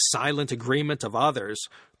the silent agreement of others,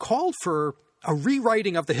 called for a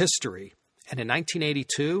rewriting of the history. And in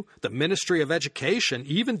 1982, the Ministry of Education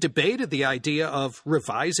even debated the idea of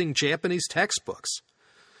revising Japanese textbooks.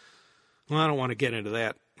 Well, I don't want to get into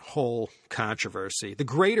that whole controversy. The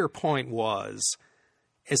greater point was,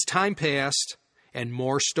 as time passed and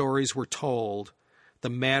more stories were told, the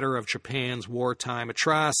matter of Japan's wartime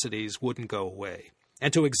atrocities wouldn't go away.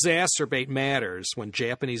 And to exacerbate matters, when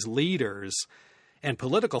Japanese leaders and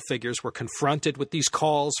political figures were confronted with these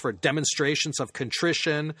calls for demonstrations of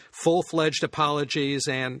contrition, full-fledged apologies,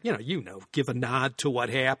 and, give a nod to what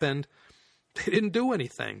happened, they didn't do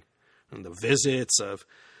anything. And the visits of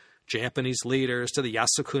Japanese leaders to the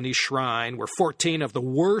Yasukuni Shrine, where 14 of the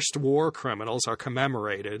worst war criminals are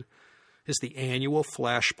commemorated, is the annual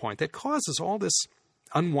flashpoint that causes all this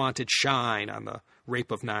unwanted shine on the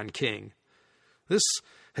rape of Nanking. This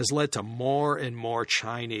has led to more and more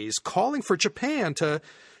Chinese calling for Japan to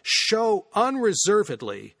show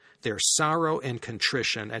unreservedly their sorrow and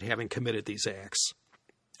contrition at having committed these acts.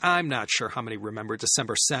 I'm not sure how many remember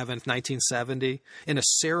December 7th, 1970, in a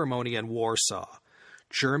ceremony in Warsaw.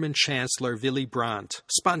 German Chancellor Willy Brandt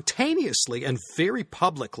spontaneously and very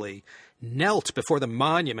publicly knelt before the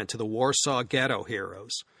monument to the Warsaw Ghetto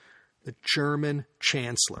heroes. The German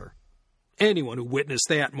Chancellor. Anyone who witnessed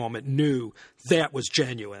that moment knew that was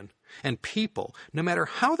genuine. And people, no matter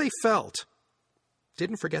how they felt,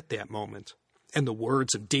 didn't forget that moment. And the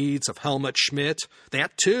words and deeds of Helmut Schmidt,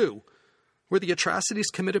 that too. Were the atrocities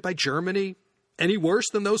committed by Germany any worse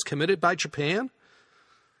than those committed by Japan?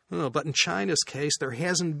 Oh, but in China's case, there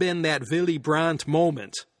hasn't been that Willy Brandt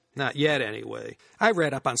moment. Not yet, anyway. I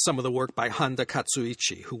read up on some of the work by Handa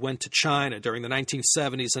Katsuichi, who went to China during the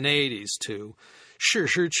 1970s and 80s to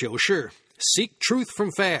seek truth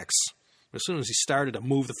from facts. As soon as he started to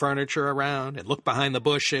move the furniture around and look behind the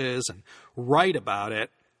bushes and write about it,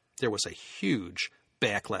 there was a huge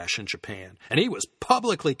backlash in Japan. And he was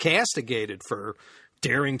publicly castigated for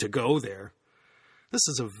daring to go there. This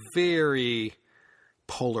is a very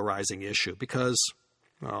polarizing issue because,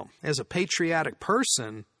 well, as a patriotic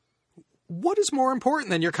person, what is more important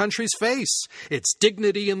than your country's face? Its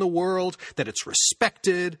dignity in the world, that it's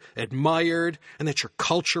respected, admired, and that your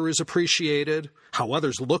culture is appreciated, how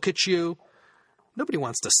others look at you. Nobody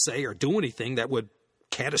wants to say or do anything that would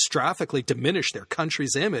catastrophically diminish their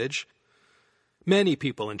country's image. Many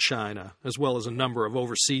people in China, as well as a number of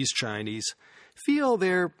overseas Chinese, feel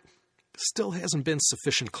there still hasn't been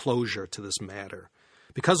sufficient closure to this matter.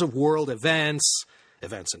 Because of world events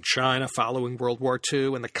in China following World War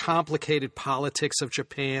II, and the complicated politics of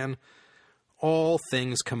Japan, all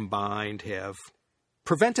things combined have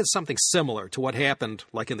prevented something similar to what happened,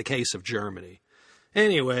 like in the case of Germany.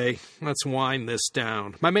 Anyway, let's wind this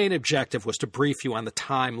down. My main objective was to brief you on the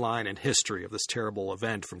timeline and history of this terrible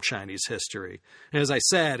event from Chinese history. And as I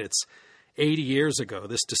said, it's 80 years ago,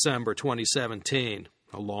 this December 2017.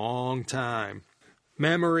 A long time.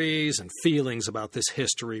 Memories and feelings about this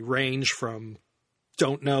history range from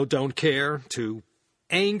don't know, don't care, to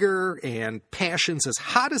anger and passions as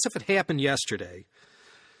hot as if it happened yesterday.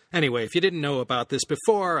 Anyway, if you didn't know about this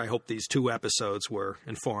before, I hope these 2 episodes were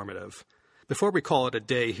informative. Before we call it a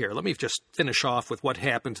day here, let me just finish off with what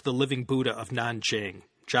happened to the living Buddha of Nanjing,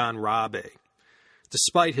 John Rabe.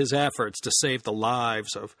 Despite his efforts to save the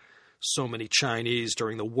lives of so many Chinese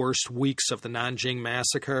during the worst weeks of the Nanjing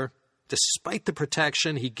Massacre, despite the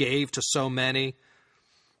protection he gave to so many,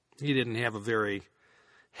 he didn't have a very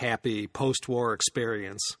happy post-war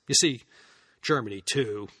experience. You see, Germany,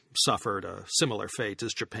 too, suffered a similar fate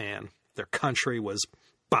as Japan. Their country was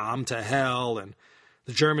bombed to hell, and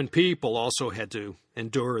the German people also had to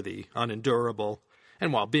endure the unendurable.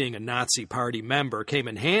 And while being a Nazi Party member came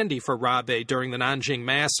in handy for Rabe during the Nanjing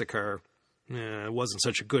Massacre, it wasn't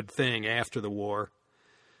such a good thing after the war.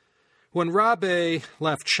 When Rabe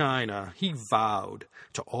left China, he vowed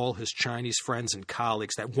to all his Chinese friends and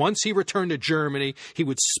colleagues that once he returned to Germany, he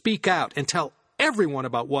would speak out and tell everyone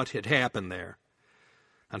about what had happened there.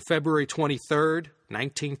 On February 23rd,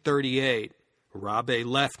 1938, Rabe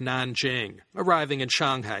left Nanjing, arriving in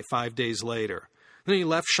Shanghai 5 days later. Then he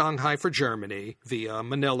left Shanghai for Germany via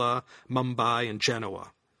Manila, Mumbai, and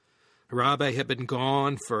Genoa. Rabe had been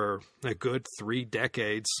gone for a good 3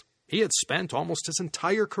 decades. He had spent almost his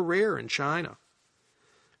entire career in China.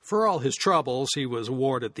 For all his troubles, he was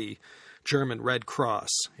awarded the German Red Cross,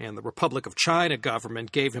 and the Republic of China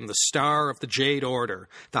government gave him the Star of the Jade Order,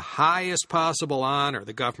 the highest possible honor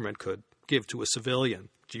the government could give to a civilian.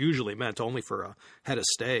 It usually meant only for a head of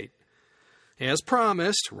state. As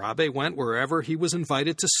promised, Rabe went wherever he was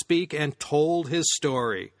invited to speak and told his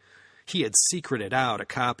story. He had secreted out a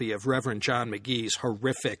copy of Reverend John McGee's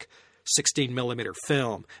horrific 16mm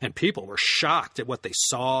film, and people were shocked at what they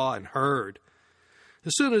saw and heard.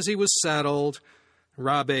 As soon as he was settled,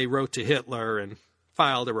 Rabe wrote to Hitler and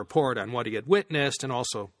filed a report on what he had witnessed and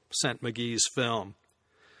also sent McGee's film.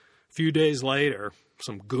 A few days later,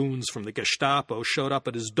 some goons from the Gestapo showed up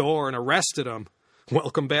at his door and arrested him.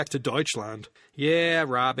 Welcome back to Deutschland. Yeah,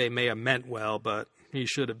 Rabe may have meant well, but he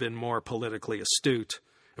should have been more politically astute.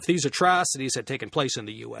 If these atrocities had taken place in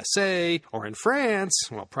the USA or in France,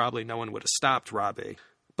 well, probably no one would have stopped Rabe.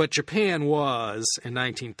 But Japan was, in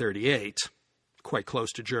 1938, quite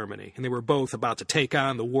close to Germany, and they were both about to take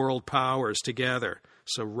on the world powers together.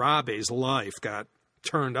 So Rabe's life got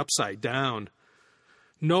turned upside down.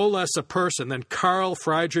 No less a person than Karl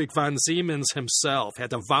Friedrich von Siemens himself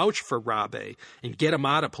had to vouch for Rabe and get him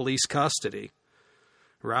out of police custody.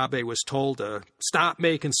 Rabe was told to stop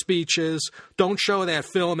making speeches, don't show that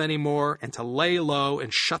film anymore, and to lay low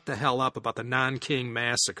and shut the hell up about the Nanking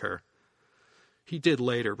Massacre. He did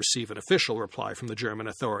later receive an official reply from the German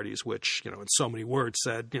authorities, which, in so many words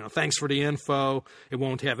said, thanks for the info. It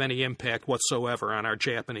won't have any impact whatsoever on our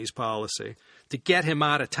Japanese policy. To get him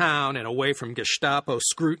out of town and away from Gestapo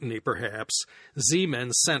scrutiny, perhaps,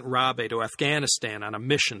 Siemens sent Rabe to Afghanistan on a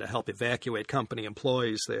mission to help evacuate company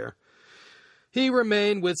employees there. He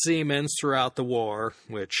remained with Siemens throughout the war,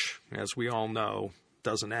 which, as we all know,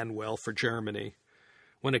 doesn't end well for Germany.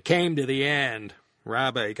 When it came to the end,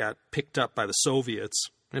 Rabe got picked up by the Soviets,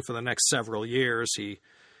 and for the next several years he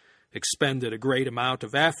expended a great amount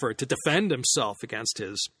of effort to defend himself against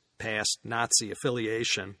his past Nazi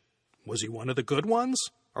affiliation. Was he one of the good ones,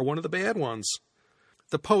 or one of the bad ones?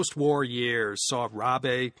 The post-war years saw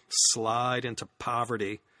Rabe slide into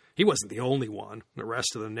poverty. He wasn't the only one. The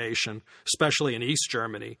rest of the nation, especially in East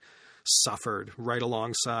Germany, suffered right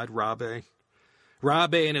alongside Rabe.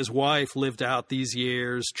 Rabe and his wife lived out these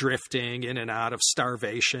years, drifting in and out of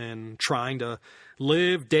starvation, trying to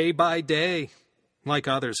live day by day. Like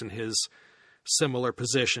others in his similar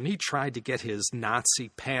position, he tried to get his Nazi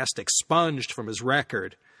past expunged from his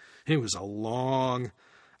record. It was a long,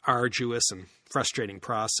 arduous, and frustrating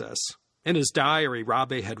process. In his diary,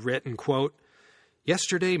 Rabe had written, quote,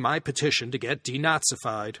 "Yesterday my petition to get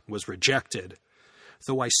denazified was rejected.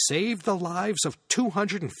 Though I saved the lives of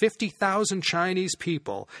 250,000 Chinese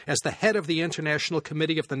people as the head of the International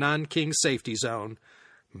Committee of the Nanking Safety Zone,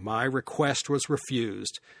 my request was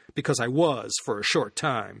refused because I was, for a short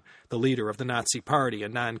time, the leader of the Nazi Party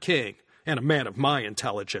in Nanking, and a man of my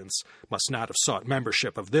intelligence must not have sought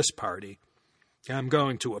membership of this party. I'm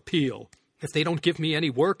going to appeal. If they don't give me any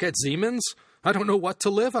work at Siemens, I don't know what to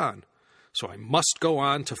live on. So I must go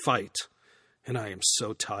on to fight. And I am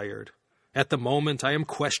so tired. At the moment, I am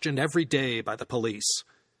questioned every day by the police."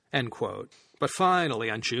 End quote. But finally,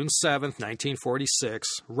 on June 7th, 1946,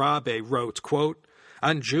 Rabe wrote, quote,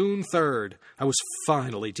 "On June 3rd, I was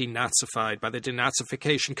finally denazified by the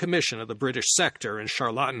Denazification Commission of the British sector in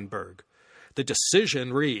Charlottenburg. The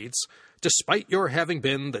decision reads, Despite your having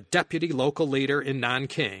been the deputy local leader in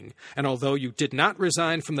Nanjing, and although you did not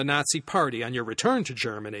resign from the Nazi Party on your return to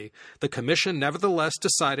Germany, the Commission nevertheless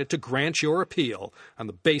decided to grant your appeal on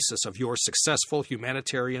the basis of your successful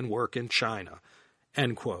humanitarian work in China."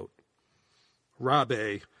 End quote.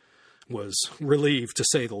 Rabe was relieved, to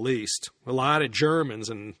say the least. A lot of Germans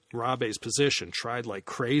in Rabe's position tried like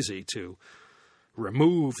crazy to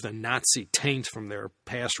remove the Nazi taint from their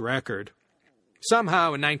past record.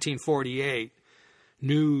 Somehow, in 1948,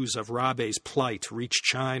 news of Rabe's plight reached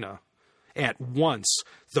China. At once,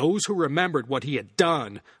 those who remembered what he had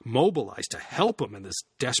done mobilized to help him in this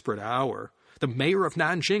desperate hour. The mayor of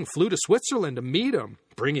Nanjing flew to Switzerland to meet him,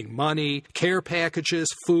 bringing money, care packages,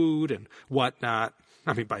 food, and whatnot.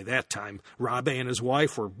 I mean, by that time, Rabe and his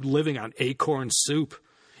wife were living on acorn soup.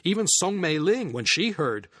 Even Song Mei-ling, when she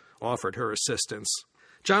heard, offered her assistance.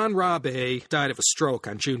 John Rabe died of a stroke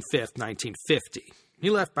on June 5, 1950.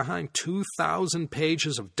 He left behind 2,000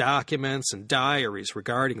 pages of documents and diaries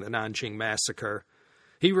regarding the Nanjing Massacre.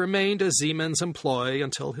 He remained a Siemens employee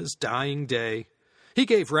until his dying day. He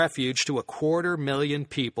gave refuge to 250,000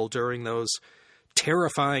 people during those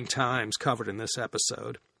terrifying times covered in this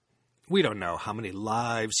episode. We don't know how many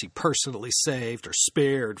lives he personally saved or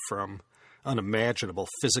spared from unimaginable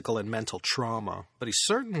physical and mental trauma, but he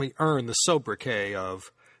certainly earned the sobriquet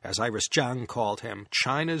of, as Iris Zhang called him,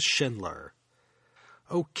 China's Schindler.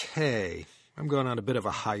 Okay, I'm going on a bit of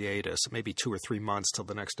a hiatus, maybe 2 or 3 months till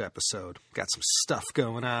the next episode. Got some stuff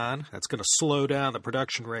going on that's going to slow down the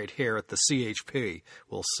production rate here at the CHP.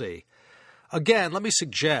 We'll see. Again, let me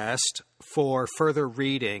suggest for further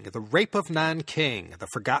reading The Rape of Nanking, The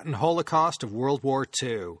Forgotten Holocaust of World War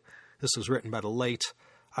II. This was written by the late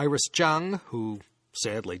Iris Zhang, who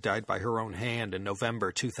sadly died by her own hand in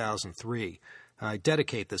November 2003. I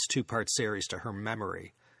dedicate this 2-part series to her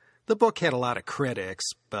memory. The book had a lot of critics,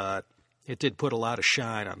 but it did put a lot of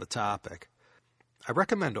shine on the topic. I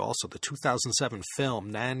recommend also the 2007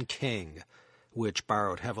 film Nanking, which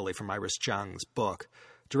borrowed heavily from Iris Zhang's book.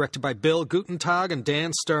 Directed by Bill Gutentag and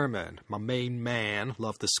Dan Sturman. My main man,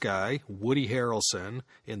 love this guy, Woody Harrelson,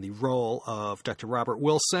 in the role of Dr. Robert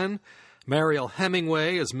Wilson, Mariel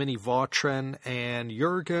Hemingway as Minnie Vautrin, and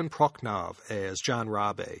Jürgen Prochnov as John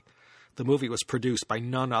Rabe. The movie was produced by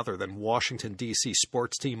none other than Washington, D.C.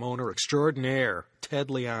 sports team owner extraordinaire, Ted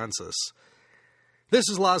Leonsis. This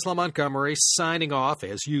is Laszlo Montgomery, signing off,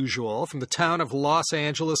 as usual, from the town of Los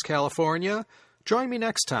Angeles, California. Join me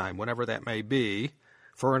next time, whenever that may be,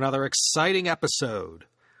 for another exciting episode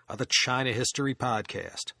of the China History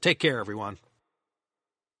Podcast. Take care, everyone.